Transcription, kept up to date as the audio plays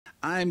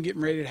I'm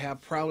getting ready to have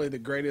probably the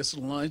greatest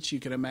lunch you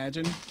can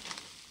imagine.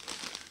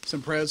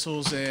 Some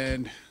pretzels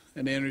and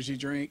an energy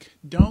drink.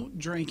 Don't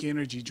drink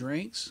energy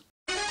drinks.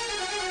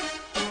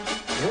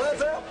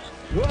 What's up?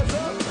 What's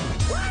up?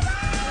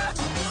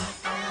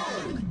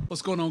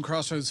 What's going on,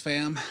 Crossroads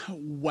fam?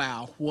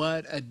 Wow,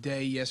 what a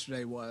day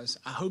yesterday was.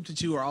 I hope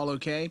that you are all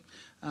okay.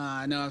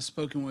 I know I've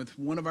spoken with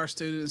one of our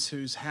students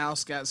whose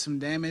house got some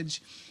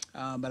damage,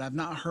 but I've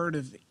not heard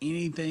of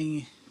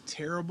anything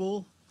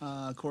terrible.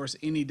 Of course,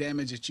 any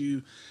damage that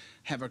you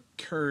have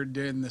occurred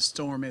during the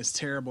storm is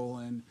terrible,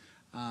 and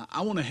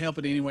I want to help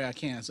it any way I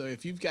can. So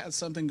if you've got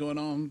something going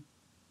on,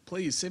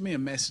 please send me a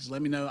message.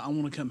 Let me know. I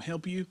want to come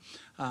help you.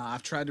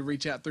 I've tried to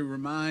reach out through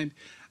Remind.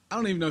 I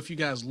don't even know if you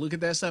guys look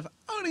at that stuff.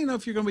 I don't even know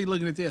if you're going to be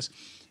looking at this.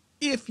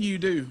 If you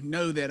do,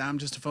 know that I'm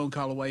just a phone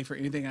call away for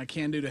anything I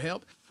can do to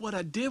help. What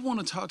I did want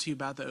to talk to you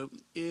about, though,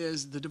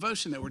 is the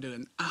devotion that we're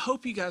doing. I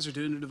hope you guys are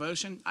doing the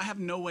devotion. I have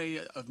no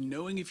way of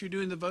knowing if you're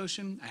doing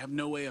devotion. I have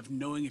no way of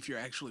knowing if you're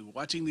actually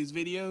watching these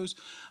videos.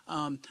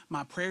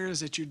 My prayer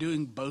is that you're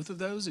doing both of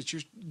those, that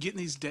you're getting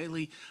these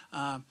daily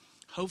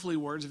hopefully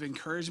words of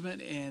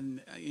encouragement,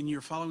 and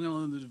you're following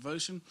along the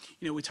devotion.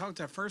 You know, we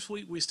talked our first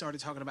week, we started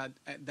talking about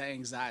the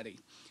anxiety.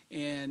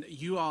 And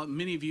you all,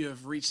 many of you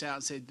have reached out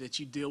and said that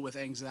you deal with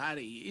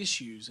anxiety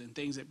issues and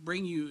things that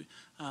bring you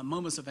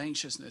moments of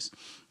anxiousness.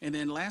 And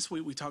then last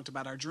week we talked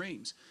about our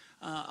dreams.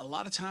 A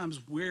lot of times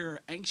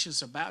we're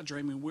anxious about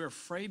dreaming. We're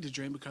afraid to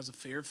dream because of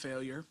fear of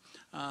failure,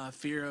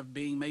 fear of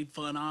being made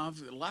fun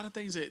of, a lot of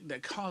things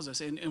that cause us.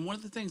 And one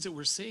of the things that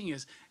we're seeing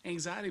is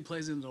anxiety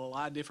plays into a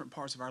lot of different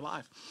parts of our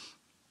life.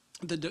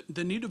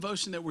 The new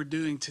devotion that we're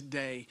doing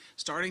today,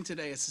 starting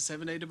today, it's a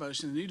 7-day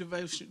devotion. The new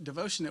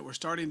devotion that we're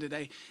starting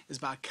today is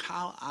by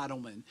Kyle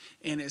Idleman,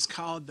 and it's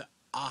called the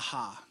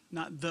Aha.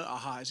 Not the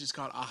Aha, it's just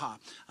called Aha.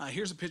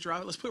 Here's a picture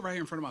of it. Let's put it right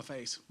here in front of my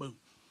face. Boom.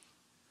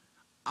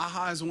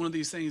 Aha is one of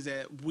these things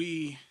that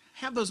we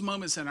have those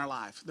moments in our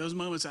life. Those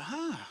moments of,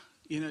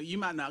 you know, you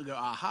might not go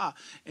aha,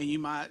 and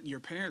your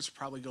parents are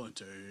probably going,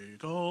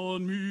 take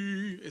on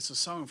me. It's a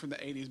song from the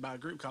 80s by a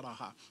group called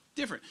Aha.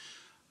 Different.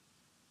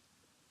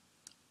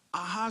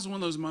 Aha is one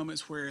of those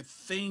moments where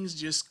things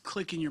just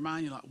click in your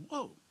mind. You're like,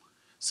 whoa.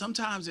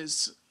 Sometimes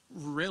it's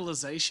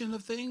realization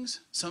of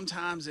things.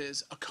 Sometimes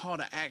it's a call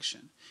to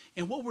action.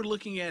 And what we're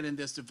looking at in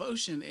this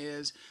devotion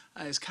is,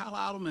 as Kyle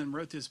Idleman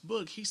wrote this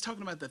book, he's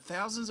talking about the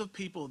thousands of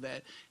people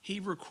that he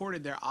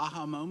recorded their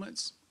aha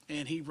moments,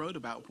 and he wrote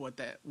about what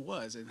that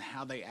was and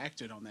how they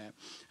acted on that.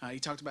 He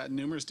talked about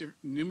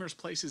numerous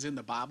places in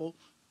the Bible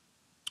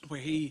where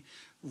he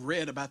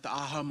read about the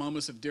aha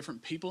moments of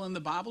different people in the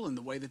Bible and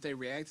the way that they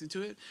reacted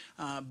to it.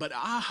 But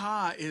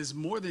aha is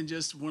more than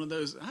just one of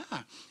those,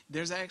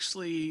 there's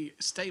actually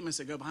statements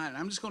that go behind it.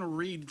 I'm just going to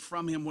read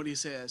from him what he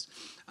says.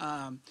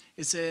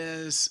 It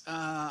says,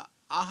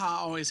 aha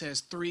always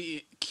has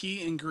 3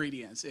 key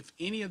ingredients. If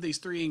any of these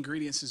 3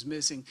 ingredients is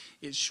missing,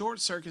 it short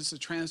circuits the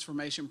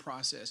transformation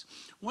process.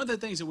 One of the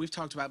things that we've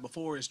talked about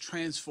before is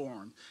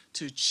transform,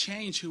 to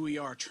change who we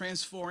are,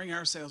 transforming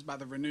ourselves by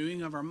the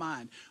renewing of our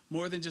mind.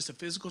 More than just a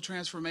physical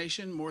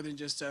transformation, more than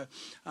just a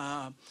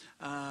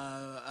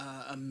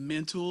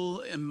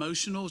mental,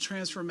 emotional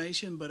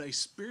transformation, but a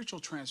spiritual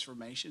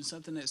transformation,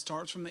 something that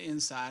starts from the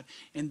inside,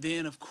 and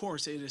then, of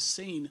course, it is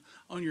seen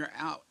on your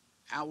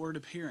outward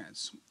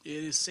appearance.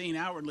 It is seen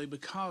outwardly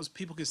because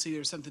people can see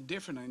there's something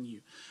different in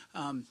you.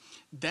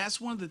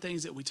 That's one of the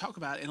things that we talk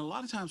about, and a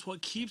lot of times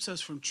what keeps us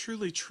from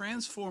truly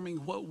transforming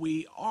what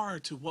we are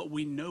to what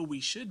we know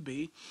we should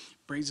be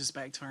brings us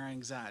back to our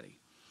anxiety.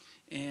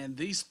 And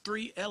these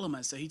 3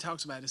 elements that he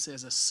talks about, it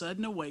says a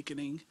sudden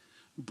awakening,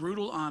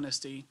 brutal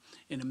honesty,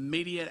 and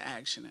immediate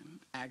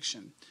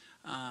action.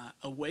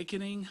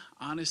 Awakening,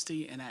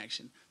 honesty, and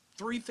action.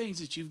 3 things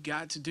that you've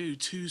got to do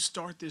to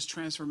start this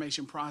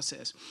transformation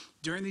process.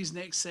 During these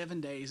next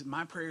 7 days,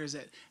 my prayer is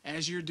that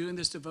as you're doing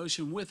this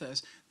devotion with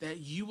us, that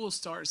you will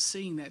start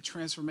seeing that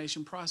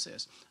transformation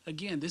process.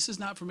 Again, this is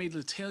not for me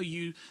to tell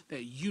you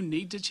that you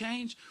need to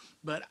change,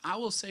 but I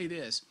will say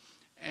this.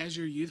 As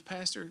your youth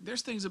pastor,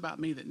 there's things about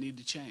me that need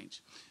to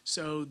change.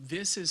 So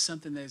this is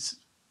something that's,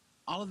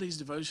 all of these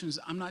devotions,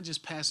 I'm not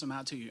just passing them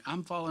out to you.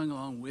 I'm following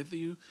along with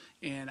you,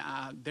 and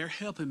they're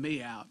helping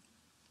me out.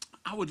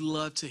 I would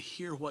love to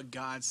hear what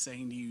God's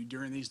saying to you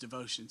during these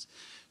devotions.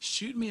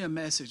 Shoot me a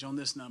message on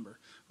this number.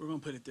 We're going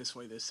to put it this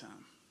way this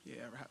time.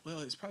 Yeah, right. Well,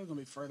 it's probably going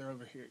to be further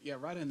over here. Yeah,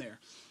 right in there.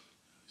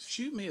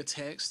 Shoot me a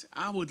text.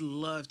 I would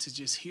love to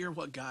just hear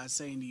what God's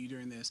saying to you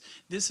during this.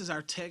 This is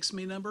our text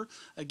me number.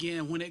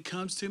 Again, when it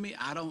comes to me,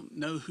 I don't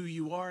know who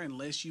you are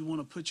unless you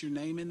want to put your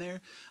name in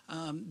there.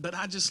 But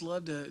I just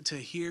love to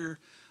hear,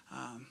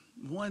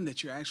 one,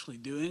 that you're actually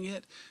doing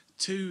it.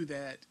 2,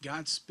 that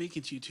God's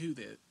speaking to you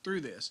through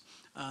this.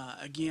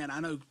 Again, I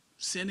know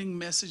sending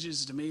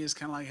messages to me is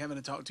kind of like having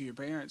to talk to your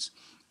parents.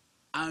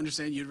 I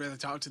understand you'd rather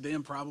talk to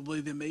them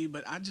probably than me,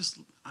 but I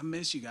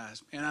miss you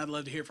guys, and I'd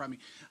love to hear from you.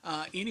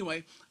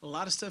 Anyway, a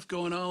lot of stuff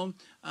going on.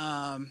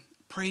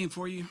 Praying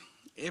for you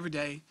every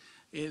day.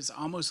 It's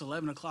almost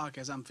 11 o'clock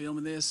as I'm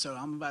filming this, so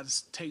I'm about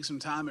to take some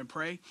time and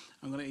pray.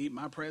 I'm going to eat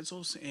my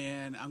pretzels,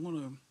 and I'm going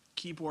to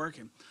keep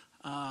working.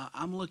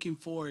 I'm looking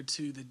forward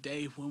to the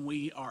day when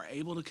we are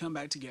able to come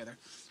back together.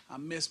 I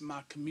miss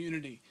my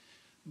community.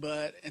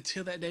 But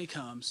until that day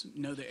comes,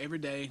 know that every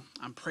day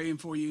I'm praying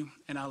for you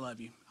and I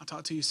love you. I'll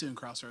talk to you soon,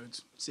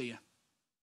 Crossroads. See ya.